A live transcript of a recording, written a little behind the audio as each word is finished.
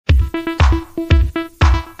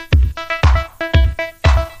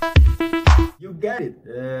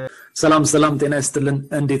ሰላም ጤና ይስጥልን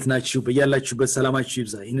እንዴት ናችሁ በያላችሁበት ሰላማችሁ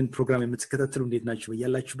ይብዛ ይህንን ፕሮግራም የምትከታተሉ እንዴት ናችሁ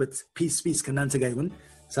በያላችሁበት ፒስ ከናንተ ጋር ይሁን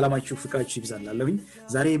ሰላማችሁ ፍቅራችሁ ይብዛላለሁኝ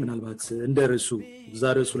ዛሬ ምናልባት እንደርሱ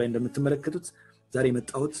ዛሬሱ ላይ እንደምትመለከቱት ዛሬ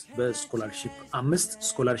መጣሁት በስኮላርሺፕ 5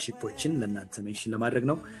 ስኮላርሺፖችን ለእናንተ ሜንሽን ለማድረግ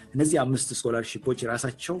ነው እነዚህ 5 ስኮላርሺፖች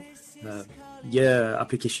ራሳቸው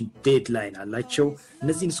የአፕሊኬሽን ዴድላይን አላቸው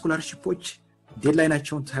እነዚህ ስኮላርሺፖች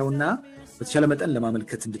ዴድላይናቸውን ታዩና በተቻለ መጠን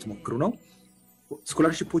ለማመልከት እንድትሞክሩ ነው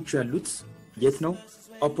ስኮላርሺፖቹ ያሉት የት ነው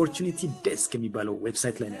ኦፖርቹኒቲ ዴስክ የሚባለው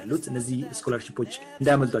ዌብሳይት ላይ ነው ያሉት እነዚህ ስኮላርሺፖች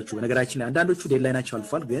እንዳያመልጣችሁ በነገራችን ላይ አንዳንዶቹ ዴድላይናቸው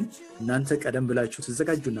አልፏል ግን እናንተ ቀደም ብላችሁ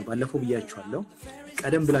ተዘጋጁና ባለፈው ብያችኋለሁ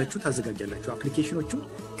ቀደም ብላችሁ ታዘጋጃላችሁ አፕሊኬሽኖቹ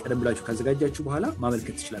ቀደም ብላችሁ ካዘጋጃችሁ በኋላ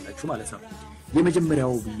ማመልከት ትችላላችሁ ማለት ነው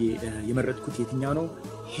የመጀመሪያው ብዬ የመረጥኩት የትኛው ነው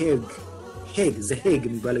ሄግ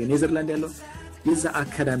የሚባለው ኔዘርላንድ ያለው የዛ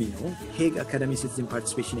አካዳሚ ነው ሄግ አካዳሚ ሲቲዝን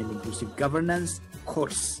ፓርቲሲፔሽን ኤንድ ኢንክሉሲቭ ገቨርናንስ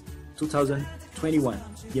ኮርስ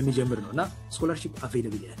 2021 የሚጀምር ነውና ስኮላርሺፕ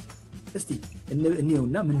አቬይለብል ያለ እስቲ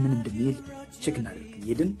እንየውና ምን እንደሚል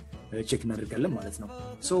ቼክ እናደርጋለን ማለት ነው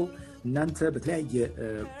ሶ እናንተ በተለያየ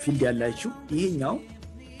ፊልድ ያላችሁ ይሄኛው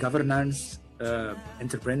ገቨርናንስ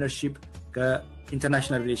ኢንተርፕሬነርሺፕ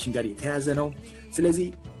ከኢንተርናሽናል ሪሌሽን ጋር የተያያዘ ነው ስለዚህ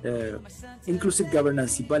ኢንክሉሲቭ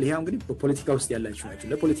ገቨርናንስ ሲባል ይሄ እንግዲህ በፖለቲካ ውስጥ ያላችሁ ናችሁ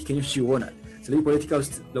ለፖለቲከኞች ይሆናል ስለዚህ ፖለቲካ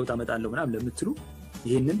ውስጥ ለውጥ አመጣለሁ ምናምን ለምትሉ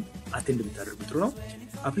ይሄንን አቴንድ ብታደርጉ ጥሩ ነው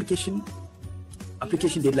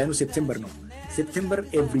አፕሊኬሽን ዴድላይኑ ሴፕቴምበር ነው ሴፕቴምበር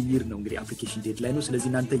ኤቭሪ ይር ነው እንግዲህ አፕሊኬሽን ዴድላይኑ ስለዚህ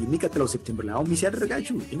እናንተ የሚቀጥለው ሴፕቴምበር ላይ አሁን ሚስ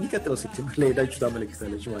ያደረጋችሁ የሚቀጥለው ሴፕቴምበር ላይ ሄዳችሁ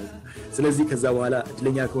ታመለክታላችሁ ማለት ነው ስለዚህ ከዛ በኋላ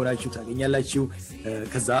እድለኛ ከሆናችሁ ታገኛላችሁ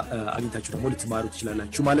ከዛ አግኝታችሁ ደግሞ ልትማሩ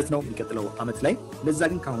ትችላላችሁ ማለት ነው የሚቀጥለው አመት ላይ ለዛ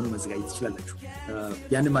ግን ካሁኑ መዘጋጀት ትችላላችሁ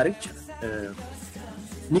ያንን ማድረግ ይችላል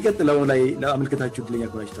የሚቀጥለው ላይ ለአመልከታችሁ እድለኛ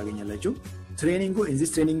ከሆናችሁ ታገኛላችሁ training in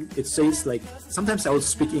this training it says like sometimes I will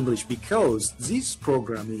speak English because this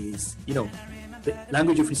program is the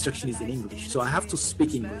language of instruction is in English so I have to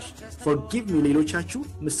speak English forgive me ሌሎቻችሁ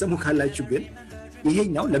መስሙ ካላችሁ ግን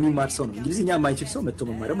ይሄኛው ለሚማር ሰው ነው እንግሊዝኛ የማይችል ሰው መጥቶ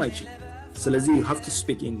መማርም አይችል ስለዚህ you have to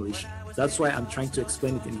speak English that's why I'm trying to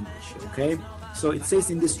explain it in English okay so it says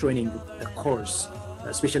in this training the course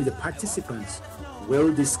especially the participants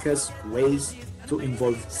will discuss ways to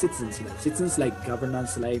involve citizens like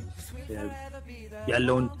governance like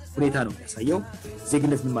ያለውን ሁኔታ ነው ያሳየው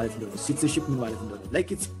ዜግነት ምን ማለት እንደሆነ citizenship ምን ማለት እንደሆነ like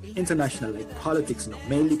it's international like politics ነው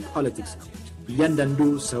mainly politics ነው እያንዳንዱ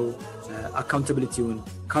ሰው accountability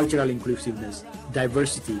cultural inclusiveness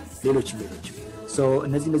diversity ሌሎችም so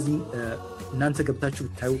እነዚህ እናንተ ገብታችሁ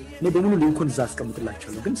ብታዩ እኔ በሙሉ ሊንኩን እዛ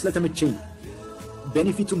አስቀምጥላችኋለሁ ግን ስለተመቸኝ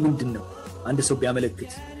ቤኔፊቱ ምንድነው አንድ ሰው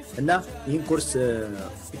ቢያመለክት እና ይሄን ኮርስ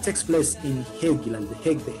it takes place in Hague ይላል the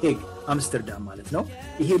Hague አምስተርዳም ማለት ነው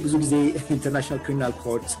ይሄ ብዙ ጊዜ ኢንተርናሽናል ክሪሚናል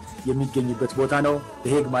ኮርት የሚገኝበት ቦታ ነው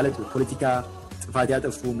በሄግ ማለት በፖለቲካ ጥፋት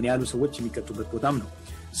ያጠፉ ምን ያሉ ሰዎች የሚቀጡበት ቦታም ነው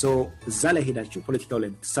ሶ እዛ ላይ ሄዳችሁ ፖለቲካው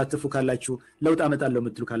ላይ ተሳተፉ ካላችሁ ለውጥ አመጣለሁ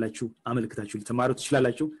የምትሉ ካላችሁ አመልክታችሁ ልትማሩ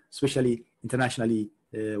ትችላላችሁ ስፔሻሊ ኢንተርናሽናሊ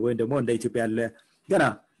ወይ ደግሞ እንደ ኢትዮጵያ ያለ ገና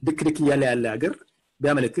ድክድክ ያለ ሀገር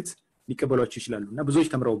ቢያመለክት ሊቀበሏችሁ ይችላሉና ብዙዎች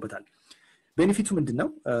ተምረውበታል ቤኔፊቱ ምንድነው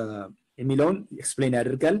የሚለውን ኤክስፕሌን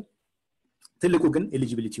ያደርጋል ትልቁ ግን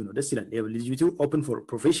ኤሊጂቢሊቲ ነው ደስ ይላል ኤሊጂቢሊቲ open for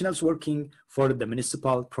professionals working for the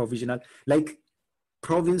municipal provisional like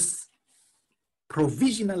province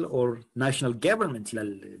provisional or national government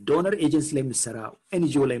ይላል donor agency ላይ ምሰራ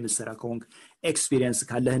NGO ላይ ምሰራ ከሆንክ ኤክስፒሪየንስ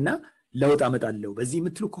ካለህና ለውጥ አመጣለሁ በዚህ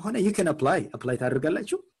የምትሉ ከሆነ you can apply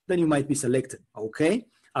ታደርጋላችሁ then you might be selected okay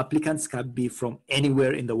applicants can be from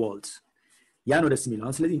anywhere in the world ያ ነው ደስ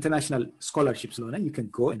የሚለው ስለዚህ ኢንተርናሽናል ስኮላርሺፕ ስለሆነ you can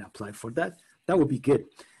go and apply for that would be good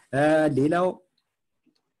ሌላው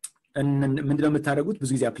ምንድነው የምታደርጉት ብዙ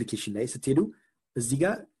ጊዜ አፕሊኬሽን ላይ ስትሄዱ እዚህ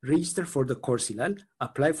ጋር register for the course ይላል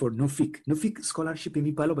apply for ኑፊክ ስኮላርሺፕ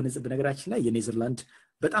የሚባለው በነገራችን ላይ የኔዘርላንድ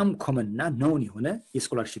በጣም ኮመን እና known የሆነ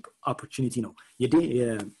የስኮላርሺፕ ኦፖርቹኒቲ ነው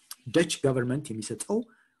የደች ገቨርንመንት የሚሰጠው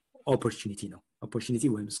ኦፖርቹኒቲ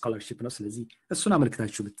ወይም ስኮላርሺፕ ነው ስለዚህ እሱን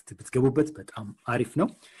አመልክታችሁ ብትገቡበት በጣም አሪፍ ነው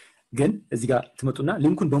ግን እዚህ ጋር ትመጡና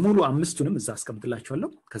ሊንኩን በሙሉ አምስቱንም እዛ አስቀምጥላችኋለሁ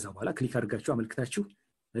ከዛ በኋላ ክሊክ አድርጋችሁ አመልክታችሁ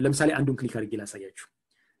ለምሳሌ አንዱን ክሊክ አድርጌ ላሳያችሁ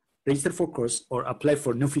register for course or apply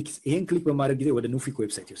for ኑፊክ ይሄን ክሊክ በማድረግ ጊዜ ወደ ኑፊክ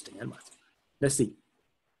ዌብሳይት ይወስደኛል ማለት ነው let's see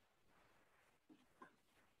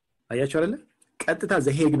አያችሁ አይደል ቀጥታ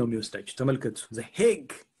the Hague ነው የሚወስዳችሁ ተመልከቱ the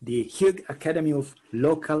Hague Academy of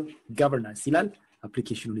Local Governance ይላል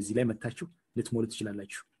አፕሊኬሽኑን እዚህ ላይ መታችሁ ልትሞሉ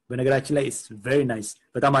ትችላላችሁ በነገራችን ላይ it's very nice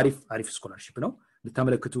በጣም አሪፍ ስኮላርሺፕ ነው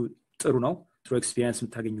ልታመለክቱ ጥሩ ነው ጥሩ ኤክስፒሪየንስ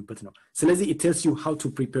የምታገኙበት ነው ስለዚህ it tells you how to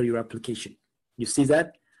prepare your application you see that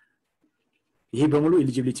ይሄ በሙሉ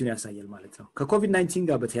ኤሊጂቢሊቲውን ያሳያል ማለት ነው ከኮቪድ-19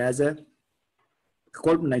 ጋር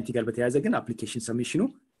በተያያዘ ግን አፕሊኬሽን ሰብሚሽኑ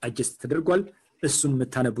አጀስት ተደርጓል እሱን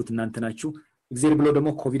መታነቡት እናንተ ናችሁ እግዚአብሔር ብሎ ደግሞ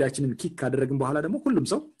ኮቪዳችንን ኪክ ካደረግን በኋላ ደግሞ ሁሉም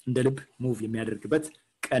ሰው እንደ ልብ ሙቭ የሚያደርግበት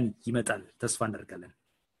ቀን ይመጣል ተስፋ እናደርጋለን።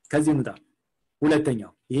 ከዚህ እንውጣ።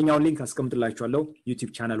 ሁለተኛው ይሄኛውን ሊንክ አስቀምጥላችኋለሁ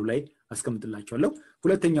ዩቲዩብ ቻናሉ ላይ አስቀምጥላችኋለሁ።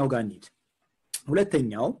 ሁለተኛው ጋር እንሂድ።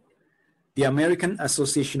 ሁለተኛው the American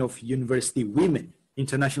Association of University Women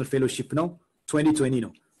International Fellowship ነው 2020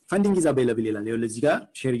 ነው። funding is available ይላል። ለዚህ ጋር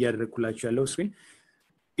ሼር ያደረኩላችሁ ያለው ስክሪን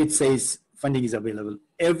it says funding is available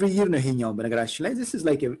every year ነው ይሄኛው በነገራችን ላይ this is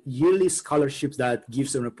like a yearly scholarship that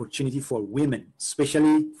gives an opportunity for women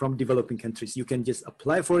especially from developing countries. You can just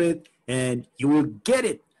apply for it and you will get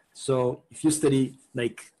it. So if you study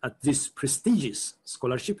like at this prestigious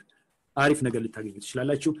scholarship አሪፍ ነገር ልታገኙ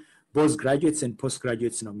ትችላላችሁ። both graduates and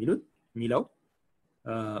postgraduates ነው የሚለው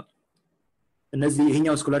እነዚህ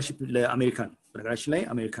ይሄኛው ስኮላርሺፕ ለአሜሪካን በነገራችን ላይ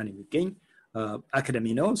አሜሪካን የሚገኝ አካዳሚ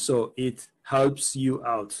ነው። so it helps you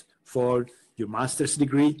out for your master's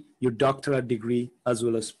degree, your doctoral degree as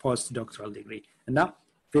well as postdoctoral degree. እና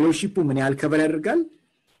ፌሎሺፑ ምን ያህል ከቨር ያደርጋል?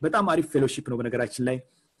 በጣም አሪፍ ፌሎሺፕ ነው በነገራችን ላይ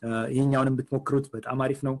ይሄኛውንም ብትሞክሩት በጣም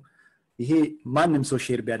አሪፍ ነው። ይሄ ማንም ሰው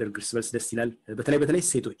ሼር ቢያደርግ እርስ በርስ ደስ ይላል። በተለይ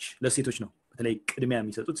ለሴቶች ነው በተለይ ቅድሚያ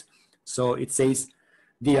የሚሰጡት። so it says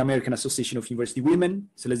the American Association of University Women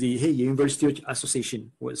ስለዚህ ይሄ የዩኒቨርሲቲዎች አሶሲዬሽን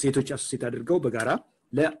ሴቶች አሶሲዬት አድርገው በጋራ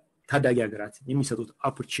ለታዳጊ ሀገራት የሚሰጡት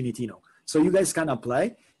opportunity ነው። so you guys can apply.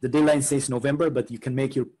 The deadline says November but you can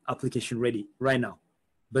make your application ready right now.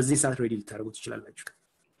 በዚህ ሰዓት ሬዲ ልታደርጉ ትችላላችሁ።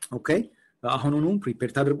 okay አሁኑኑ ፕሪፔር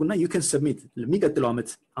ታደርጉና you can submit ለሚቀጥለው ዓመት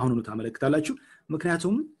አሁኑኑ ታመለክታላችሁ።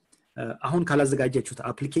 ምክንያቱም አሁን ካላዘጋጃችሁት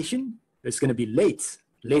አፕሊኬሽን it's going to be late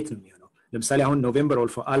ነው የሚሆነው። ለምሳሌ አሁን ኖቬምበር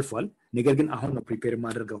አልፏል ነገር ግን አሁን ነው ፕሪፔር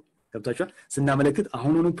ማድረገው ገብታችኋል። ስናመለክት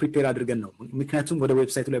አሁኑኑ ፕሪፔር አድርገን ነው ምክንያቱም ወደ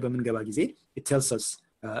ዌብሳይቱ ላይ በመንገባ ጊዜ it tells us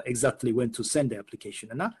exactly when to send the application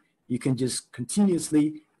and you can just continuously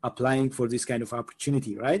applying for this kind of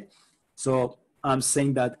opportunity, right? So I'm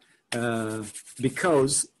saying that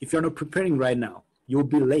because if you're not preparing right now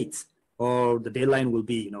you'll be late or the deadline will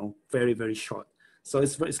be very very short. So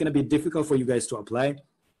it's going to be difficult for you guys to apply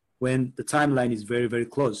when the timeline is very very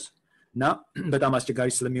close. Now በጣም አስቸጋሪ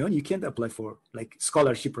ስለሚሆን you can't apply for like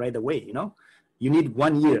scholarship right away. You need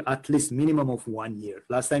 1 year, at least minimum of 1 year.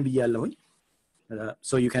 Last time ብያለሁኝ.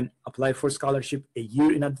 So you can apply for scholarship a year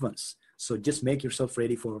in advance. So just make yourself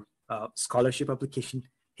ready for scholarship application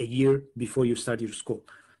a year before you start your school.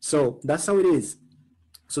 So that's how it is.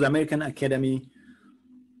 So the American Academy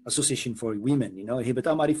Association for Women, ይሄ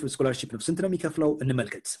በጣም አሪፍ ስኮላርሺፕ ነው። ስንት ነው የሚከፍለው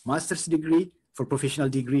እንመልከት። ማስተርስ ዲግሪ for professional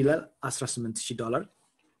degree $18,000,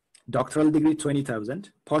 doctoral degree $20,000,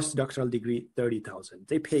 postdoctoral degree $30,000.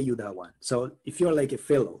 They pay you that one. So if you're like a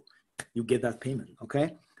fellow, you get that payment, okay?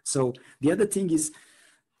 So the other thing is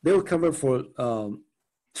they will cover for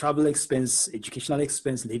travel expense, educational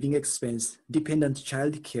expense, living expense, dependent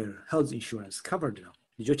child care, health insurance covered ነው።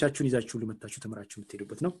 ልጆቻችሁን ይዛችሁ ልመጣችሁ ተመራችሁ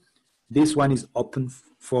የምትሄዱበት ነው። This one is open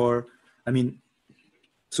for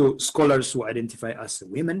so scholars who identify as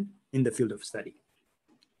women in the field of study.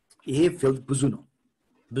 ይሄ ፊልድ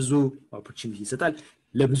ብዙ opportunity ይሰጣል።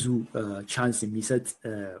 ለብዙ ቻንስ የሚሰጥ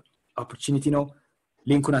opportunity ነው።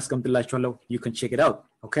 ሊንኩን አስቀምጥላችኋለሁ. You can check it out,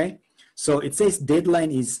 okay? So it says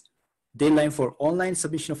deadline for online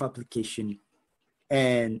submission of application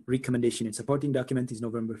and recommendation and supporting document is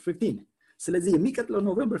November 15. ስለዚህ የሚቀጥለው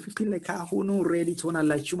November 15 ላይ ካሁኑ ሬዲ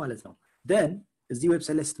ትሆናላችሁ ማለት ነው። Then እዚህ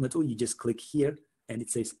ዌብሳይት ላይ ስትመጡ you just click here and it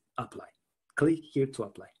says apply. Click here to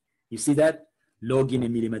apply. You see that? Login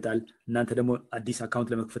የሚል ይመጣል። እናንተ ደግሞ አዲስ አካውንት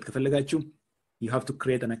ለመክፈት ከፈለጋችሁ you have to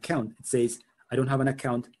create an account. It says I don't have an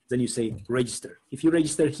account. Then you say register. If you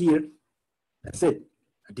register here, that's it.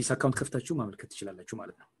 አዲስ አካውንት ከፍታችሁ ማመልከት ትችላላችሁ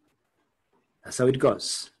ማለት ነው። That's how it goes.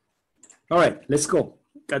 All right, let's go.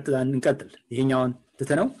 እንቀጥል። ይሄኛውን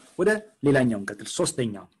ትተነው ወደ ሌላኛው እንቀጥል።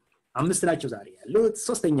 ሶስተኛው አምስት ናቸው ዛሬ ያሉት።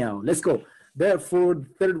 ሶስተኛው let's go. Therefore the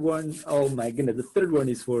third one, oh my goodness, the third one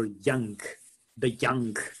is for the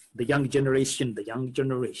young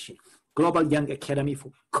generation. Global Young Academy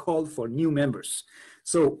call for new members.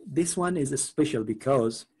 So this one is special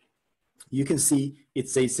because you can see it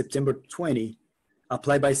says September 20,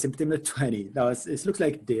 apply by September 20. Now it looks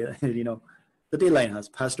like the deadline has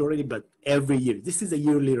passed already, but every year this is a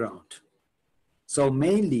yearly round. So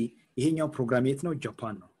mainly ይሄኛው ፕሮግራም የት ነው?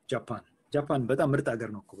 ጃፓን በጣም ምርጥ ሀገር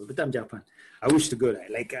ነው እኮ በጣም ጃፓን I wish to go there.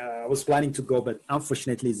 Like I was planning to go but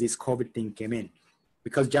unfortunately this COVID thing came in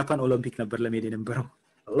because Japan Olympic ነበር ለመሄድ የነበረው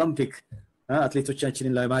ኦሎምፒክ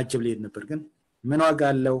አትሌቶቻችንን ለማጀብ ሊሄድ ነበር ግን ምን ዋጋ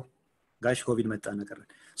አለው ጋሽ ኮቪድ መጣ ነገርን።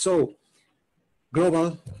 So Global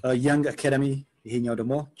Young Academy ይሄኛው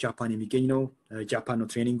ደግሞ ጃፓን የሚገኝ ነው። ጃፓን ነው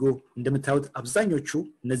ትሬኒንጉ። እንደምታዩት አብዛኞቹ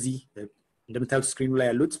እነዚህ እንደምታዩት ስክሪኑ ላይ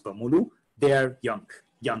ያሉት በሙሉ they are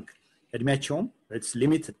young እድሜያቸውም it's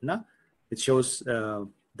limited እና it shows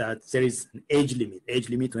that there is an age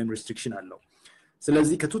limit ወይም restriction አለው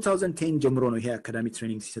ስለዚህ ከ2010 ጀምሮ ነው ይሄ academic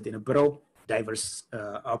training ሲሰጥ የነበረው diverse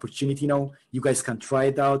opportunity now you guys can try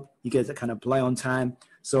it out you guys can apply on time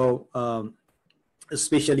so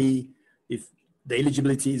especially if the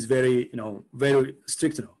eligibility is very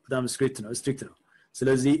strict now በጣም strict ነው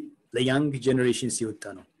ስለዚህ ለyoung generation ሲወጣ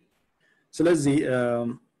ነው ስለዚህ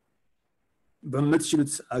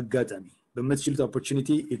በመትችሉት አጋጣሚ በመትችሉት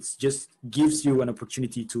opportunity it just gives you an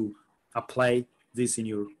opportunity to apply this in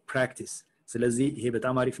your practice ስለዚህ ይሄ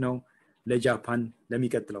በጣም አሪፍ ነው ለጃፓን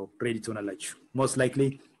ለሚቀጥለው ready ትሆናላችሁ most likely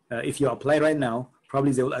if you apply right now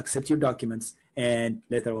probably they will accept your documents and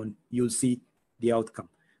later on you'll see the outcome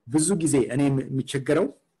ብዙ ጊዜ እኔ የሚቸገረው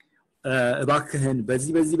እባክህን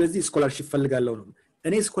በዚህ ስኮላርሺፕ ፈልጋለሁ ነው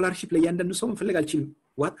እኔ ስኮላርሺፕ ላይ ያንደን ሰው ፈልግ አልችልም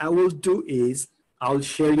what I will do is I'll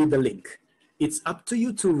share you the link it's up to you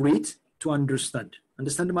to read to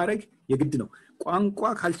understand ማድረግ የግድ ነው ቋንቋ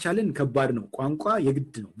ካልቻለን ከባድ ነው ቋንቋ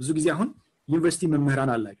የግድ ነው ብዙ ጊዜ አሁን ዩኒቨርሲቲ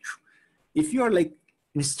መምህራን አላችሁ if you are like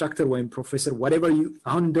instructor or professor whatever you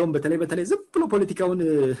አሁን እንደውም በተለይ ዝም ብሎ ፖለቲካውን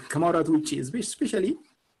ከማውራት ውጪ especially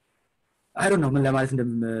I don't know ምን ለማለት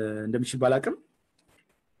እንደምችል ባላቅም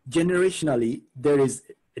generationally there is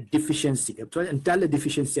a deficiency እንዳለ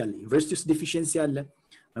deficiency አለ ዩኒቨርሲቲ ውስጥ deficiency አለ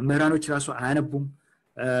መምህራኖች ራሱ አያነቡም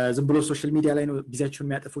ዝም ብሎ ሶሻል ሚዲያ ላይ ነው ጊዜያቸውን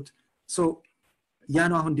የሚያጠፉት so ያ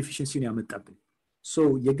ነው አሁን deficiency ያመጣብን so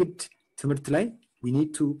የግድ ትምህርት ላይ we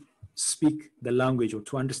need to speak the language or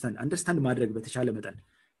to understand ማድረግ በተቻለ መጠን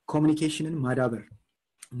ኮሙኒኬሽንን ማዳበር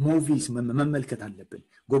movies መመልከት አለብን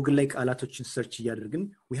ጎግል ላይ ቃላቶችን ሰርች ያደርግን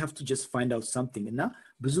we have to just find out something እና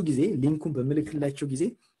ብዙ ጊዜ ሊንኩን በመልክላቸው ጊዜ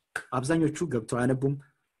አብዛኞቹ ገብተው አያነቡም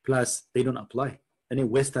plus they don't apply እኔ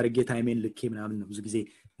ዌስት አድርጌ ታይሜን ልኬ ምናምን ነው ብዙ ጊዜ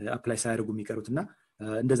apply ሳያደርጉ የሚቀሩትና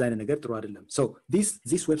እንደዛ አይነት ነገር ጥሩ አይደለም so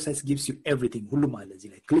this website gives you everything ሁሉም አለ እዚህ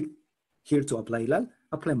ላይ click here to apply ይላል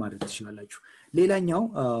apply ማድረግ ትችላላችሁ ሌላኛው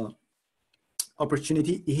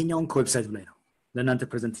opportunity ይሄኛውን ዌብሳይት ላይ ነው ለእናንተ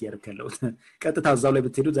ፕሬዘንት ያደርጋለሁ ቀጥታ እዛው ላይ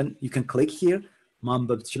ብትሄዱ then you can click here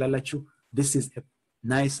ማንበብ ትችላላችሁ this is a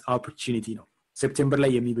nice opportunity ነው ሴፕቴምበር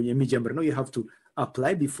ላይ የሚጀምር ነው you have to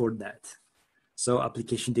apply before that so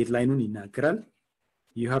application deadline ይናገራል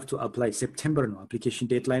you have to apply September ነው application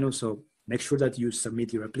deadline so make sure that you submit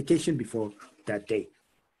your application before that day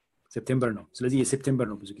September ነው ስለዚህ የሴፕቴምበር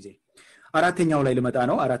ነው ብዙ ጊዜ አራተኛው ላይ ልመጣ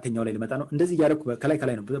ነው እንደዚህ ያረኩ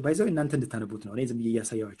ከላይ ነው ባይዘው እናንተ እንድታነቡት ነው እኔ ዝም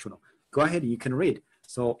እያሳያችሁ ነው go ahead you can read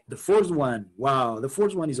so the fourth one wow the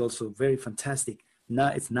fourth one is also very fantastic now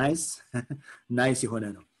it's nice የሆነ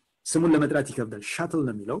ነው ስሙን ለመጥራት ይከብዳል shuttle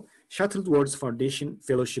ነው የሚለው Shuttleworth Foundation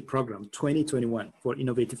Fellowship Program 2021 for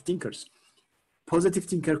Innovative Thinkers positive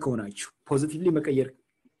thinker ከሆናችሁ positively መቀየር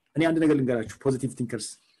እኔ አንድ ነገር ልንገራችሁ positive thinkers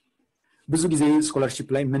ብዙ ጊዜ ስኮላርሺፕ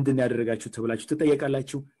ላይ ምንድነው ያደረጋችሁ ተብላችሁ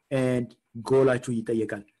ተጠየቃላችሁ and ጎላችሁ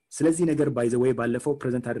ይጠየቃል ስለዚህ ነገር by the way ባለፈው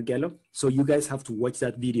ፕሬዘንት አድርጌያለሁ so you guys have to watch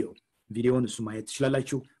that ቪዲዮውን እሱ ማየት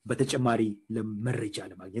ትችላላችሁ በተጨማሪ ለመረጃ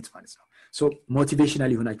ለማግኘት ማለት ነው so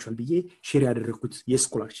motivational ይሆናችኋል ብዬ ሼር ያደረኩት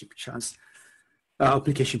የስኮላርሺፕ ቻንስ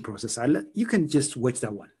application process አለ you can just watch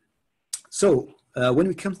that one so when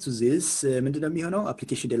we come to this ምንድነው የሚሆነው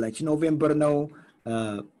application deadline ኖቬምበር ነው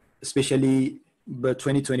especially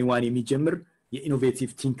በ2021 የሚጀምር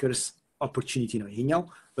የኢኖቬቲቭ ቲንከርስ opportunity ነው ይሄኛው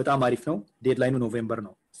በጣም አሪፍ ነው ዴድላይኑ ኖቬምበር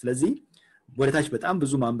ነው ስለዚህ ወደታች በጣም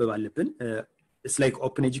ብዙ ማንበብ አለብን it's like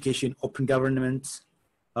open education open government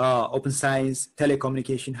open science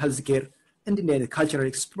telecommunication healthcare and then cultural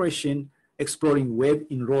expression exploring web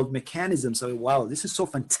enrolled mechanisms so wow this is so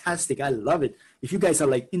fantastic I love it if you guys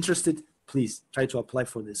are like interested please try to apply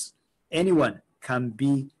for this anyone can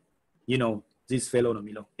be this fellow no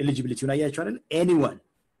milo eligibility anyone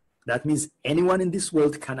that means anyone in this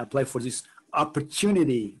world can apply for this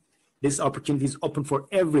opportunity this opportunity is open for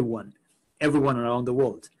everyone around the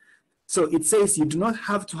world so it says you do not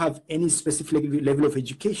have to have any specific level of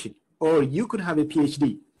education or you could have a PhD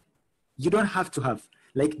you don't have to have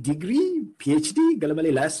like degree PhD galamale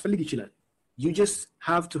ላያስፈልግ ይችላል you just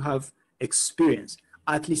have to have experience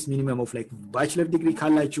at least minimum of like bachelor degree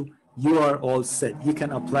ካላችሁ you are all set you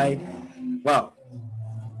can apply wow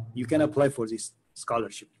you can apply for this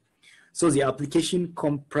scholarship so the application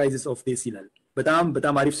comprises of this ይላል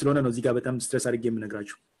በጣም አሪፍ ስለሆነ ነው እዚህ ጋር በጣም ስትረስ አድርጌ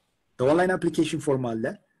የምነግራችሁ the online application form አለ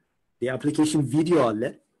the application video አለ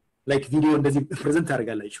like video እንደዚህ ፕሬዘንት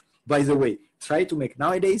አደርጋላችሁ by the way try to make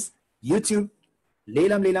nowadays YouTube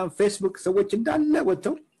ሌላም Facebook ሰዎች እንዳለ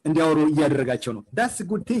ወጥተው እንዲያወሩ እያደረጋቸው ነው that's a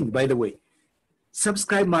good thing by the way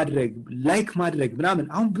subscribe ማድረግ like ማድረግ ምናምን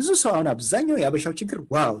አሁን ብዙ ሰው አሁን አብዛኛው ያበሻው ችግር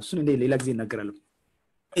ዋው እሱን እንደ ሌላ ጊዜ እናገራለሁ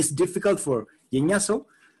it's difficult for የኛ ሰው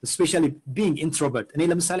especially being introvert እኔ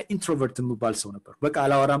ለምሳሌ ኢንትሮቨርት የምባል ሰው ነበር በቃ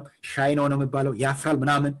አላወራም ሻይ ነው የምባለው ያፍራል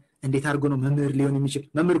ምናምን እንዴት አድርጎ ነው መምህር ሊሆን የሚችል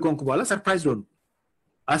መምህር ኮንኩ በኋላ ሰርፕራይዝ ሆኑ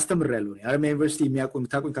አስተምራለሁ እኔ አርማ ዩኒቨርሲቲ የሚያቆም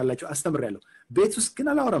ታቆም ካላችሁ አስተምራለሁ ቤት ውስጥ ግን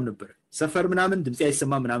አላወራም ነበር ሰፈር ምናምን ድምጽ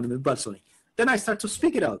አይሰማ ምናምን የምባል ሰው ነኝ then I start to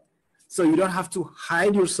speak it out so you don't have to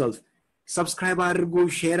hide yourself subscribe አድርጉ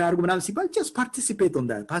ሼር አድርጉ ምናምን ሲባል just participate on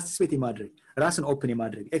that participate ማድረግ ራስን ኦፕን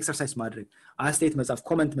ማድረግ ኤክሰርሳይዝ ማድረግ አስተያየት መጻፍ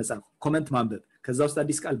ኮሜንት ማንበብ ከዛ ውስጥ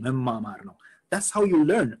አዲስ ቃል መማማር ነው that's how you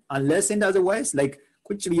learn unless and otherwise like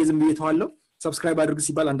ቁጭ ብዬ ዝም ብዬ ተዋለው subscribe አድርጉ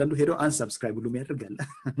ሲባል አንዳንዱ ሄዶ unsubscribe ሁሉ ያደርጋል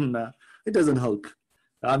it doesn't help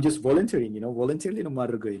I'm just volunteering voluntarily no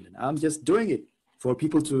ማድረገው ይልን I'm just doing it for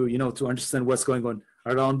people to to understand what's going on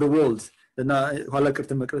around the world and ኋላ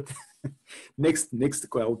ቅርት መቅረት next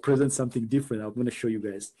I'll present something different I'm going to show you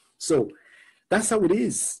guys so that's how it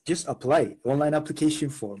is just apply online application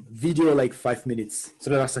form video like 5 minutes so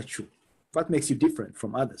that's what makes you different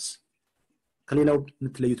from others ከሌላው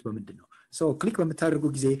የምትለዩት በምንድነው so click በመታደርጉ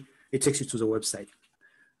ጊዜ it takes you to the website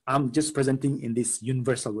I'm just presenting in this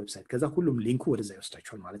universal website ከዛ ሁሉም ሊንኩ ወደዛ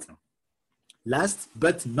ይወስዳችኋል ማለት ነው last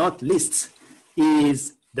but not least is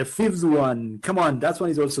the fifth one come on that one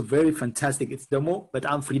is also very fantastic it's demo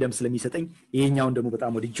በጣም ፍሪደም ስለሚሰጠኝ ይሄኛውን ደግሞ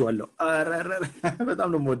በጣም ወድጄዋለሁ በጣም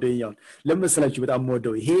ነው የምወደው ለምሳሌ በጣም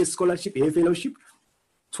የምወደው ይሄ ስኮላርሺፕ ይሄ ፌሎሺፕ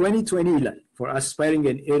 2020 ይላል for aspiring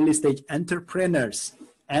and early stage entrepreneurs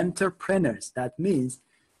that means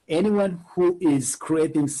anyone who is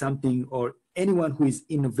creating something or anyone who is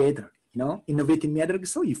innovator innovate የሚያደርግ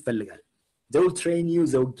ሰው ይፈልጋል they will train you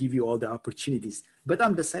they will give you all the opportunities but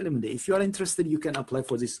I'm the silent day if you are interested you can apply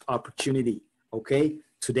for this opportunity okay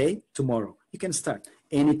today tomorrow you can start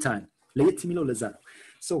anytime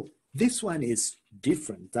so this one is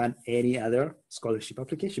different than any other scholarship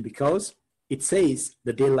application because it says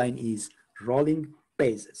the deadline is rolling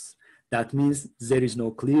basis that means there is no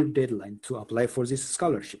clear deadline to apply for this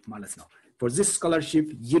scholarship for this scholarship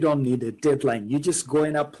you don't need a deadline you just go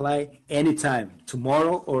and apply anytime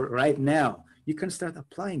tomorrow or right now you can start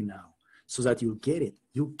applying now so that you get it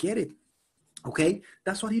okay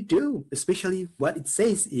that's what you do especially what it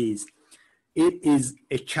says is it is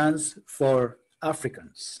a chance for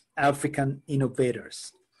African innovators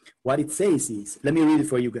what it says is let me read it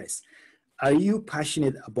for you guys are you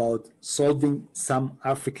passionate about solving some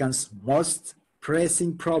Africans most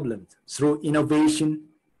pressing problems through innovation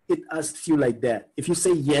it asks you like that if you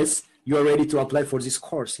say yes you are ready to apply for this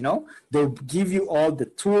course they'll give you all the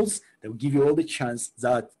tools they'll give you all the chance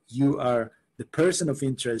that you are the person of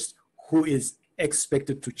interest who is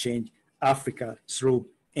expected to change Africa through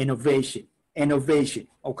innovation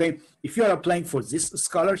okay if you are applying for this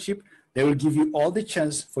scholarship they will give you all the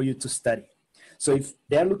chance for you to study so if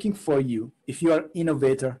they're looking for you if you are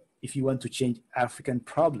innovator if you want to change African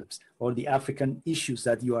problems or the African issues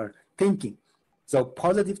that you are thinking so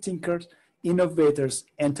positive thinkers innovators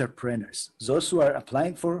entrepreneurs those who are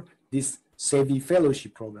applying for this Savvy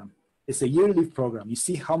Fellowship program it's a yearly program you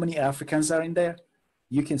see how many Africans are in there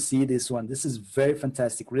you can see this one this is very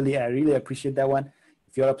fantastic really I really appreciate that one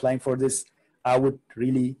if you're applying for this I would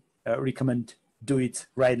really recommend do it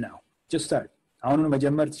right now just start አሁን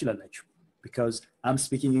መጀመር ትችላላችሁ because I'm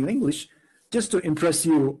speaking in English just to impress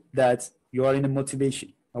you that you are in a motivation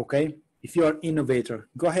okay if you are innovator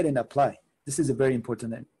go ahead and apply this is a very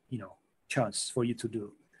important chance for you to do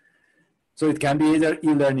so it can be either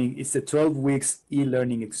e-learning it's a 12 weeks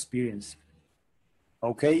e-learning experience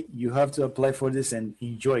okay you have to apply for this and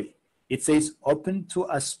enjoy it says open to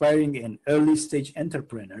aspiring and early stage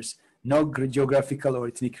entrepreneurs no geographical or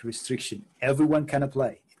ethnic restriction everyone can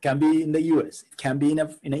apply it can be in the US it can be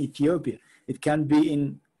in Ethiopia it can be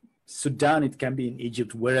in Sudan it can be in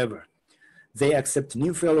Egypt wherever they accept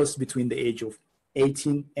new fellows between the age of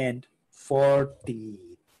 18 and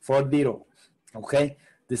 40 okay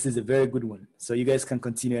this is a very good one so you guys can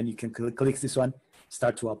continue and you can click this one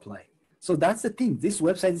start to apply so that's the thing this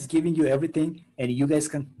website is giving you everything and you guys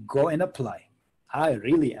can go and apply I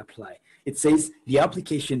really apply it says the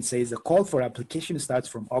application says the call for application starts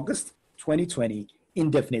from August 2020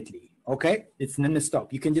 indefinitely okay it's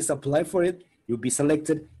non-stop you can just apply for it you'll be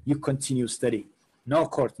selected you continue studying no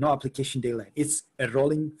course no application deadline it's a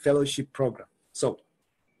rolling fellowship program so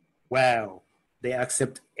wow they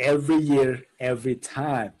accept every year every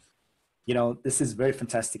time this is very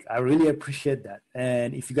fantastic I really appreciate that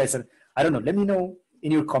and if you guys are I don't know let me know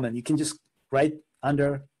in your comment you can just write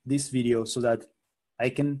under this video so that I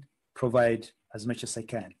can provide as much as I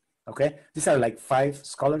can okay these are like 5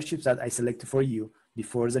 scholarships that I selected for you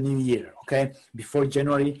before the new year okay before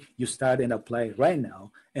January you start and apply right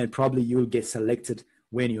now and probably you'll get selected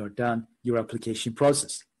when you're done your application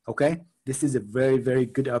process okay this is a very, very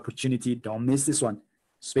good opportunity. Don't miss this one,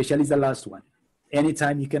 especially the last one.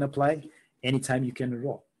 Anytime you can apply, anytime you can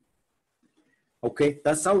enroll. Okay,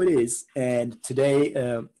 that's how it is. And today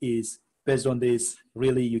is based on this.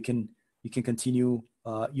 Really, you can continue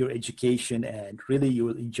your education, and really you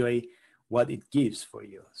will enjoy what it gives for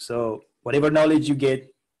you. So whatever knowledge you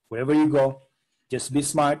get, wherever you go, just be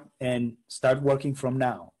smart and start working from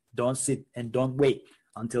now. Don't sit and don't wait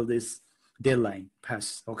until this deadline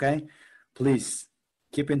passes. Okay, please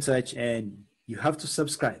keep in touch, and you have to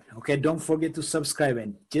subscribe. Okay, don't forget to subscribe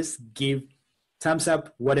and just give thumbs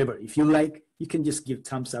up, whatever. If you like, you can just give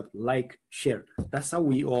thumbs up, like, share. That's how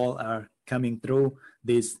we all are coming through.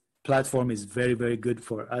 This platform is very, very good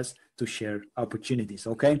for us to share opportunities.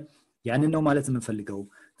 Okay, ያንን ነው ማለት የምንፈልገው.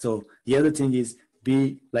 So the other thing is be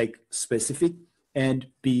like specific and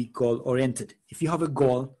be goal oriented. If you have a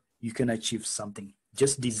goal, you can achieve something.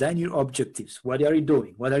 Just design your objectives. What are you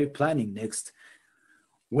doing? What are you planning next?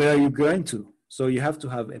 Where are you going to? So you have to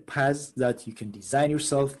have a path that you can design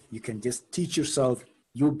yourself. You can just teach yourself.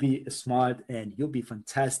 You'll be smart and you'll be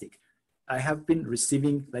fantastic. I have been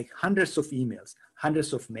receiving like hundreds of emails, hundreds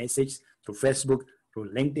of messages through Facebook, through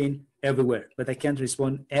LinkedIn, everywhere. But I can't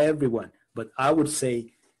respond everyone. But I would say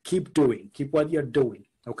keep doing, keep what you're doing,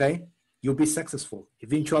 okay? You'll be successful.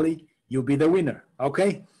 Eventually, you'll be the winner,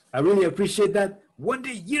 okay? I really appreciate that. One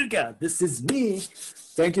day, Yirga, this is me.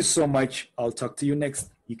 Thank you so much. I'll talk to you next.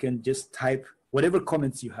 You can just type whatever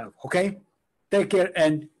comments you have, okay? Take care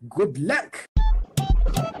and good luck.